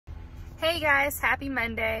Hey guys, happy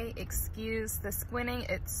Monday. Excuse the squinting.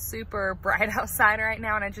 It's super bright outside right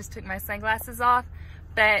now and I just took my sunglasses off,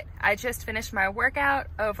 but I just finished my workout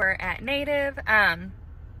over at Native.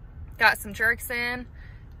 Got some jerks in,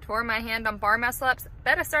 tore my hand on bar muscle ups,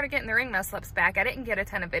 but I started getting the ring muscle ups back. I didn't get a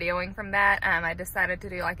ton of videoing from that. I decided to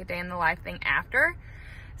do like a day in the life thing after.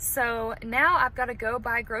 So now I've got to go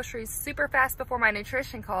buy groceries super fast before my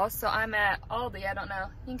nutrition call. So I'm at Aldi, I don't know,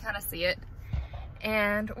 you can kind of see it.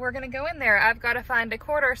 And we're gonna go in there. I've got to find a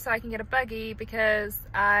quarter so I can get a buggy because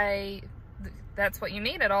that's what you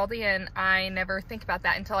need at Aldi and I never think about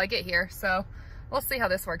that until I get here. So we'll see how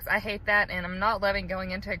this works. I hate that and I'm not loving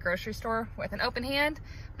going into a grocery store with an open hand,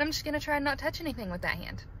 but I'm just gonna try and not touch anything with that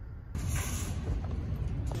hand.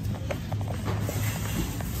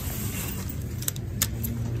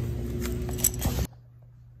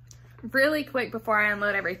 Really quick before I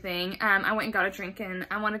unload everything, I went and got a drink and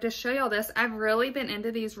I wanted to show y'all this. I've really been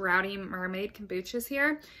into these Rowdy Mermaid kombuchas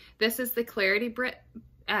here. This is the Clarity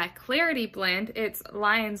blend. It's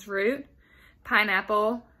lion's root,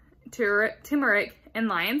 pineapple, turmeric, and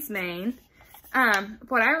lion's mane.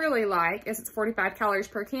 What I really like is it's 45 calories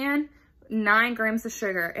per can, 9 grams of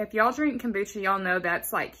sugar. If y'all drink kombucha, y'all know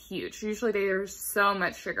that's like huge. Usually there's so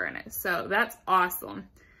much sugar in it, so that's awesome.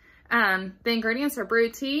 The ingredients are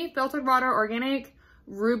brewed tea, filtered water, organic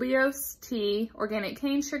rooibos tea, organic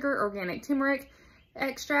cane sugar, organic turmeric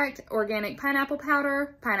extract, organic pineapple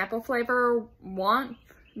powder, pineapple flavor, WONF,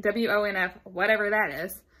 W-O-N-F, whatever that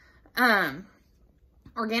is,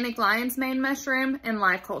 organic lion's mane mushroom, and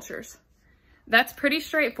live cultures. That's pretty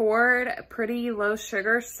straightforward, pretty low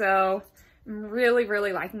sugar, so I'm really,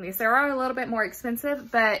 really liking these. They are a little bit more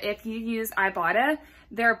expensive, but if you use Ibotta,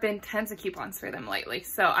 there have been tons of coupons for them lately.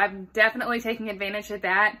 So I'm definitely taking advantage of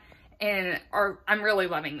that and I'm really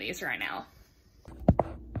loving these right now.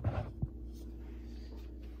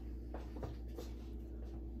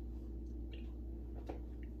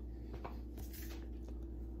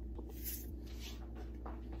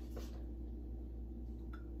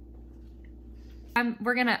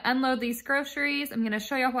 We're gonna unload these groceries. I'm gonna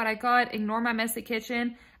show y'all what I got. Ignore my messy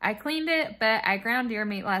kitchen. I cleaned it, but I ground deer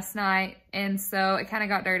meat last night, and so it kind of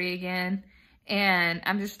got dirty again. And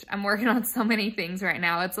I'm working on so many things right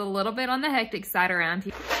now. It's a little bit on the hectic side around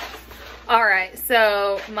here. All right,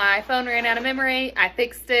 so my phone ran out of memory. I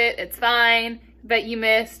fixed it, it's fine, but you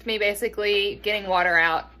missed me basically getting water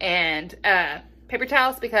out and paper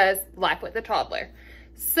towels because life with a toddler.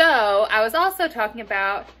 So I was also talking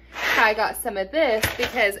about how I got some of this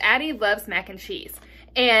because Addie loves mac and cheese.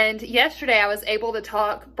 And yesterday I was able to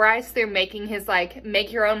talk Bryce through making his like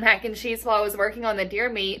make your own mac and cheese while I was working on the deer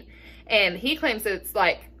meat. And he claims it's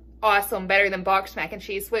like awesome, better than boxed mac and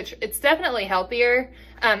cheese, which it's definitely healthier.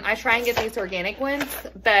 I try and get these organic ones,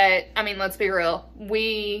 but I mean, let's be real.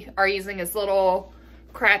 We are using as little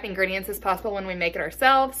crap ingredients as possible when we make it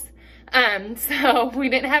ourselves. So we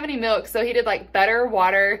didn't have any milk. So he did like butter,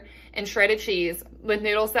 water, and shredded cheese with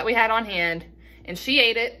noodles that we had on hand. And she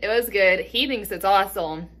ate it. It was good. He thinks it's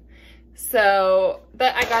awesome. So,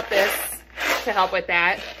 but I got this to help with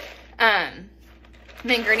that.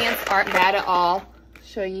 The ingredients aren't bad at all.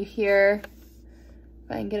 Show you here.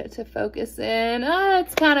 If I can get it to focus in. Oh,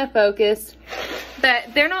 it's kind of focused.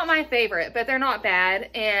 But they're not my favorite, but they're not bad.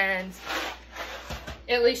 And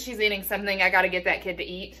at least she's eating something. I got to get that kid to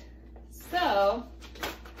eat. So,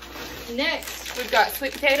 next, we've got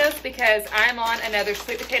sweet potatoes because I'm on another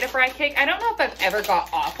sweet potato fry kick. I don't know if I've ever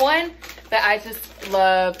got off one, but I just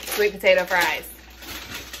love sweet potato fries.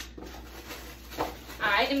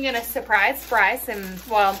 I am going to surprise Bryce and,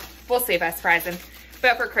 well, we'll see if I surprise him.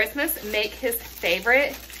 But for Christmas, make his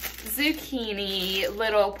favorite zucchini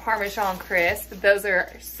little Parmesan crisp. Those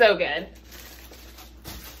are so good.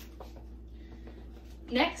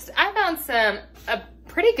 Next, I found a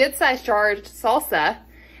pretty good sized jar of salsa.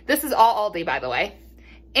 This is all Aldi, by the way.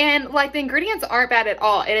 And like the ingredients aren't bad at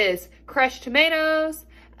all. It is crushed tomatoes,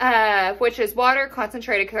 which is water,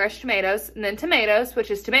 concentrated crushed tomatoes, and then tomatoes,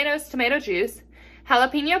 which is tomatoes, tomato juice,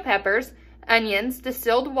 jalapeno peppers, onions,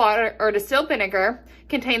 distilled water or distilled vinegar,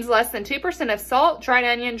 contains less than 2% of salt, dried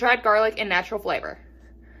onion, dried garlic, and natural flavor.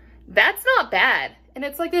 That's not bad. And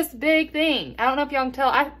it's like this big thing. I don't know if y'all can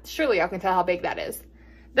tell. Surely y'all can tell how big that is.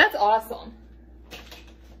 That's awesome.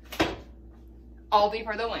 Aldi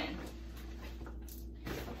for the win.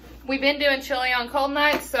 We've been doing chili on cold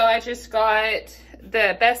nights, so I just got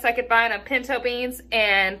the best I could find of pinto beans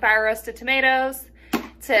and fire roasted tomatoes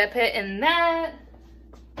to put in that.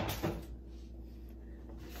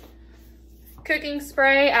 Cooking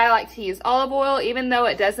spray, I like to use olive oil, even though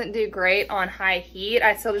it doesn't do great on high heat.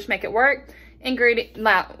 I still just make it work. ingredient.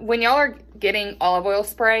 Now, when y'all are getting olive oil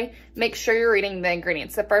spray, make sure you're reading the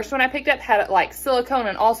ingredients. The first one I picked up had like silicone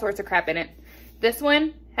and all sorts of crap in it. This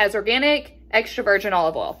one has organic extra virgin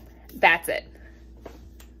olive oil. That's it.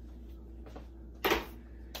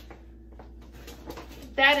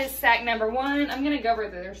 That is sack number 1. I'm gonna go over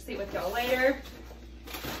the receipt with y'all later.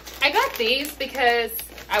 I got these because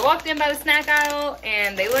I walked in by the snack aisle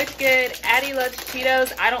and they looked good. Addie loves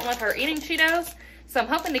Cheetos. I don't love her eating Cheetos, so I'm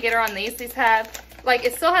hoping to get her on these. These have, like,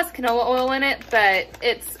 it still has canola oil in it, but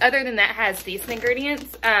it's, other than that, has decent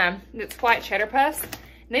ingredients. It's white cheddar puffs, and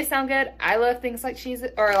they sound good. I love things like cheese,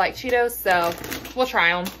 or like Cheetos, so we'll try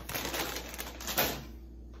them.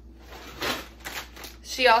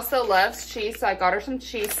 She also loves cheese, so I got her some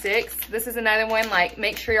cheese sticks. This is another one, like,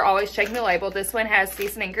 make sure you're always checking the label. This one has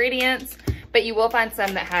decent ingredients, but you will find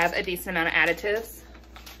some that have a decent amount of additives.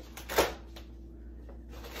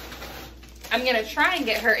 I'm gonna try and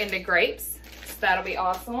get her into grapes, so that'll be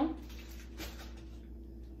awesome.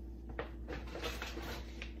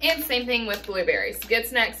 And same thing with blueberries. Good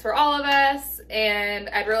snacks for all of us, and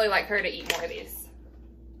I'd really like her to eat more of these.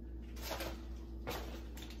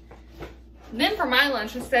 Then for my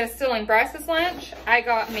lunch, instead of stealing Bryce's lunch, I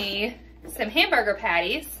got me some hamburger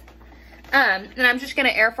patties. And I'm just gonna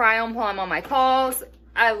air fry them while I'm on my calls.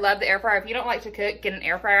 I love the air fryer. If you don't like to cook, get an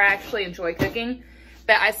air fryer. I actually enjoy cooking,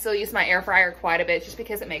 but I still use my air fryer quite a bit just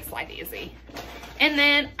because it makes life easy. And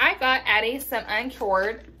then I got Addie some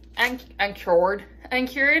uncured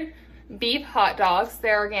beef hot dogs.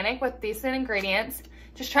 They're organic with decent ingredients.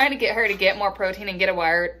 Just trying to get her to get more protein and get a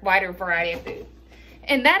wider variety of food.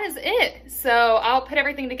 And that is it. So I'll put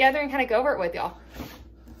everything together and kind of go over it with y'all.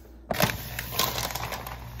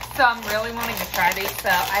 So I'm really wanting to try these, so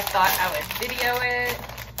I thought I would video it.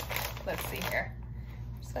 Let's see here.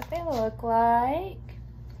 That's what they look like.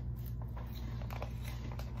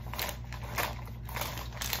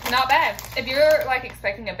 Not bad. If you're like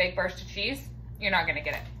expecting a big burst of cheese, you're not gonna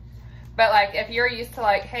get it. But like if you're used to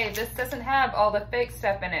like, hey, this doesn't have all the fake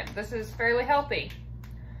stuff in it, this is fairly healthy.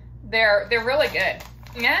 They're really good.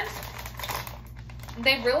 And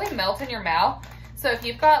they really melt in your mouth. So if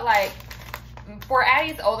you've got like, for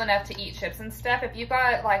Addie's old enough to eat chips and stuff, if you've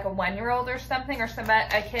got like a 1-year-old or something, or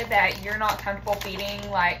a kid that you're not comfortable feeding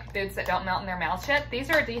like foods that don't melt in their mouth yet, these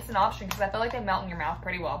are a decent option because I feel like they melt in your mouth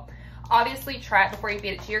pretty well. Obviously try it before you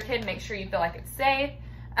feed it to your kid. Make sure you feel like it's safe.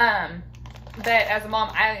 But as a mom,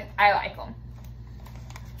 I like them.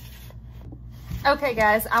 Okay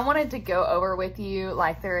guys, I wanted to go over with you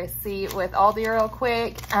like the receipt with Aldi real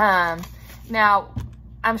quick. Now,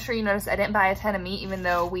 I'm sure you noticed I didn't buy a ton of meat even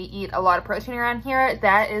though we eat a lot of protein around here.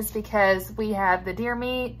 That is because we have the deer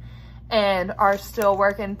meat and are still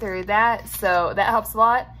working through that, so that helps a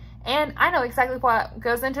lot. And I know exactly what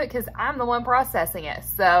goes into it because I'm the one processing it,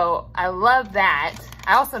 so I love that.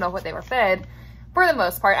 I also know what they were fed for the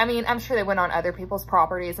most part. I mean, I'm sure they went on other people's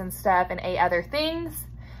properties and stuff and ate other things,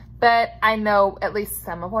 but I know at least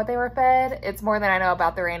some of what they were fed. It's more than I know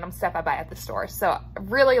about the random stuff I buy at the store. So I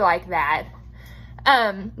really like that.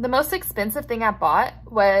 The most expensive thing I bought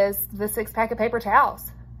was the 6-pack of paper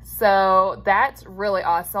towels. So that's really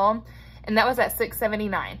awesome. And that was at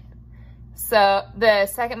 $6.79. So the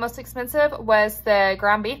second most expensive was the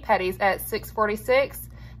ground beef patties at $6.46.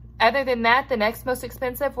 Other than that, the next most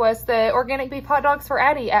expensive was the organic beef hot dogs for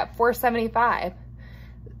Addie at $4.75.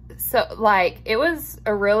 So like, it was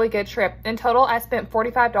a really good trip. In total, I spent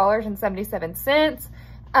 $45.77.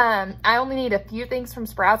 I only need a few things from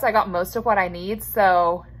Sprouts. I got most of what I need.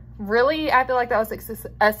 So really, I feel like that was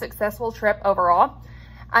a successful trip overall.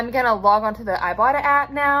 I'm gonna log onto the Ibotta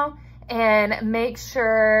app now and make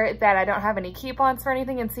sure that I don't have any coupons for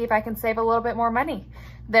anything and see if I can save a little bit more money.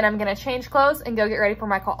 Then I'm gonna change clothes and go get ready for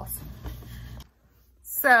my calls.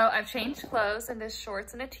 So I've changed clothes into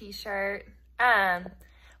shorts and a t-shirt.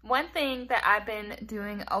 One thing that I've been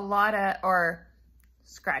doing a lot of, or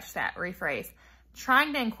scratch that, rephrase,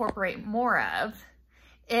 trying to incorporate more of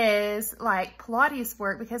is like Pilates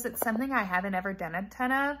work, because it's something I haven't ever done a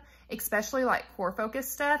ton of, especially like core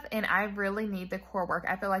focused stuff. And I really need the core work.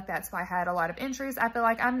 I feel like that's why I had a lot of injuries. I feel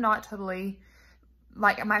like I'm not totally,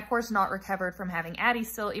 like my core's not recovered from having Addie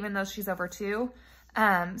still, even though she's over 2.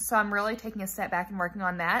 So I'm really taking a step back and working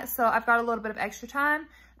on that. So I've got a little bit of extra time.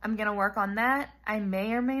 I'm gonna work on that. I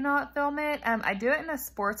may or may not film it. I do it in a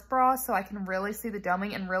sports bra so I can really see the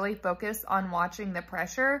doming and really focus on watching the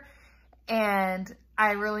pressure. And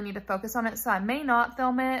I really need to focus on it, so I may not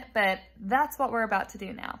film it, but that's what we're about to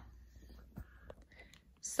do now.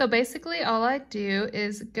 So basically all I do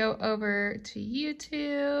is go over to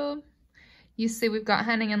YouTube. You see we've got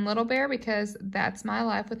Hunting and Little Bear because that's my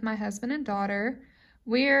life with my husband and daughter.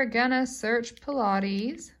 We're gonna search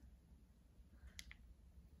Pilates.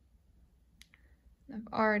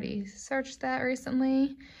 I've already searched that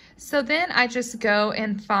recently. So then I just go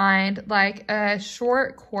and find like a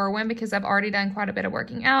short core one because I've already done quite a bit of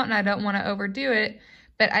working out and I don't want to overdo it,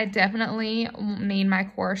 but I definitely need my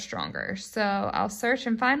core stronger. So I'll search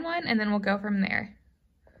and find one and then we'll go from there.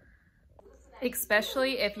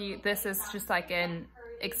 Especially if this is just like an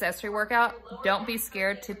accessory workout, don't be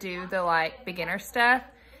scared to do the like beginner stuff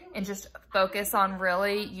and just focus on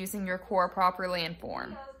really using your core properly in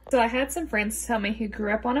form. So I had some friends tell me who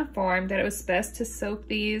grew up on a farm that it was best to soak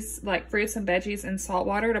these like fruits and veggies in salt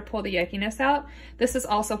water to pull the yuckiness out. This is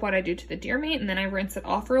also what I do to the deer meat, and then I rinse it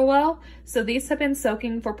off real well. So these have been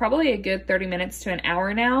soaking for probably a good 30 minutes to an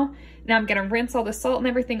hour now. Now I'm gonna rinse all the salt and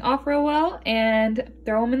everything off real well and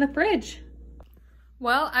throw them in the fridge.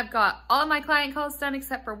 Well, I've got all of my client calls done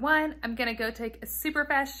except for one. I'm gonna go take a super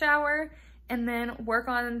fast shower and then work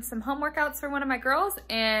on some home workouts for one of my girls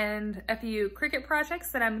and a few Cricut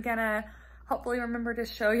projects that I'm gonna hopefully remember to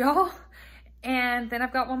show y'all. And then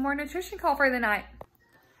I've got one more nutrition call for the night.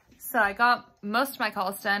 So I got most of my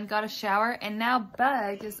calls done, got a shower, and now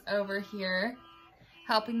Bug is over here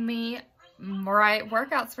helping me write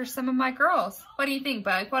workouts for some of my girls. What do you think,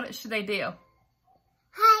 Bug? What should they do?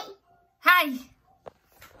 Hi. Hi.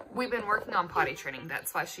 We've been working on potty training.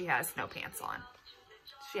 That's why she has no pants on.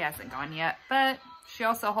 She hasn't gone yet, but she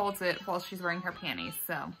also holds it while she's wearing her panties,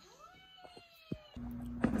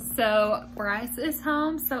 So Bryce is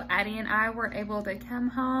home, so Addie and I were able to come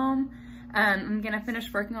home. I'm gonna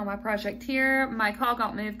finish working on my project here. My call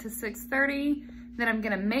got moved to 6:30. Then I'm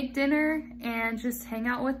gonna make dinner and just hang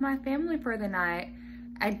out with my family for the night.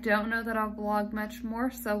 I don't know that I'll vlog much more,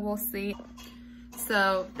 so we'll see.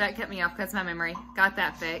 So that kept me off because my memory. Got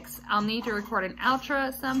that fixed. I'll need to record an outro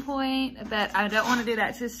at some point, but I don't want to do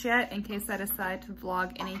that just yet in case I decide to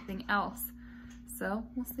vlog anything else. So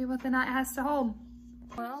we'll see what the night has to hold.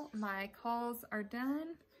 Well, my calls are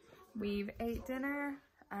done. We've ate dinner.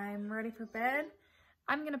 I'm ready for bed.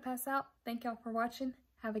 I'm gonna pass out. Thank y'all for watching.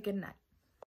 Have a good night.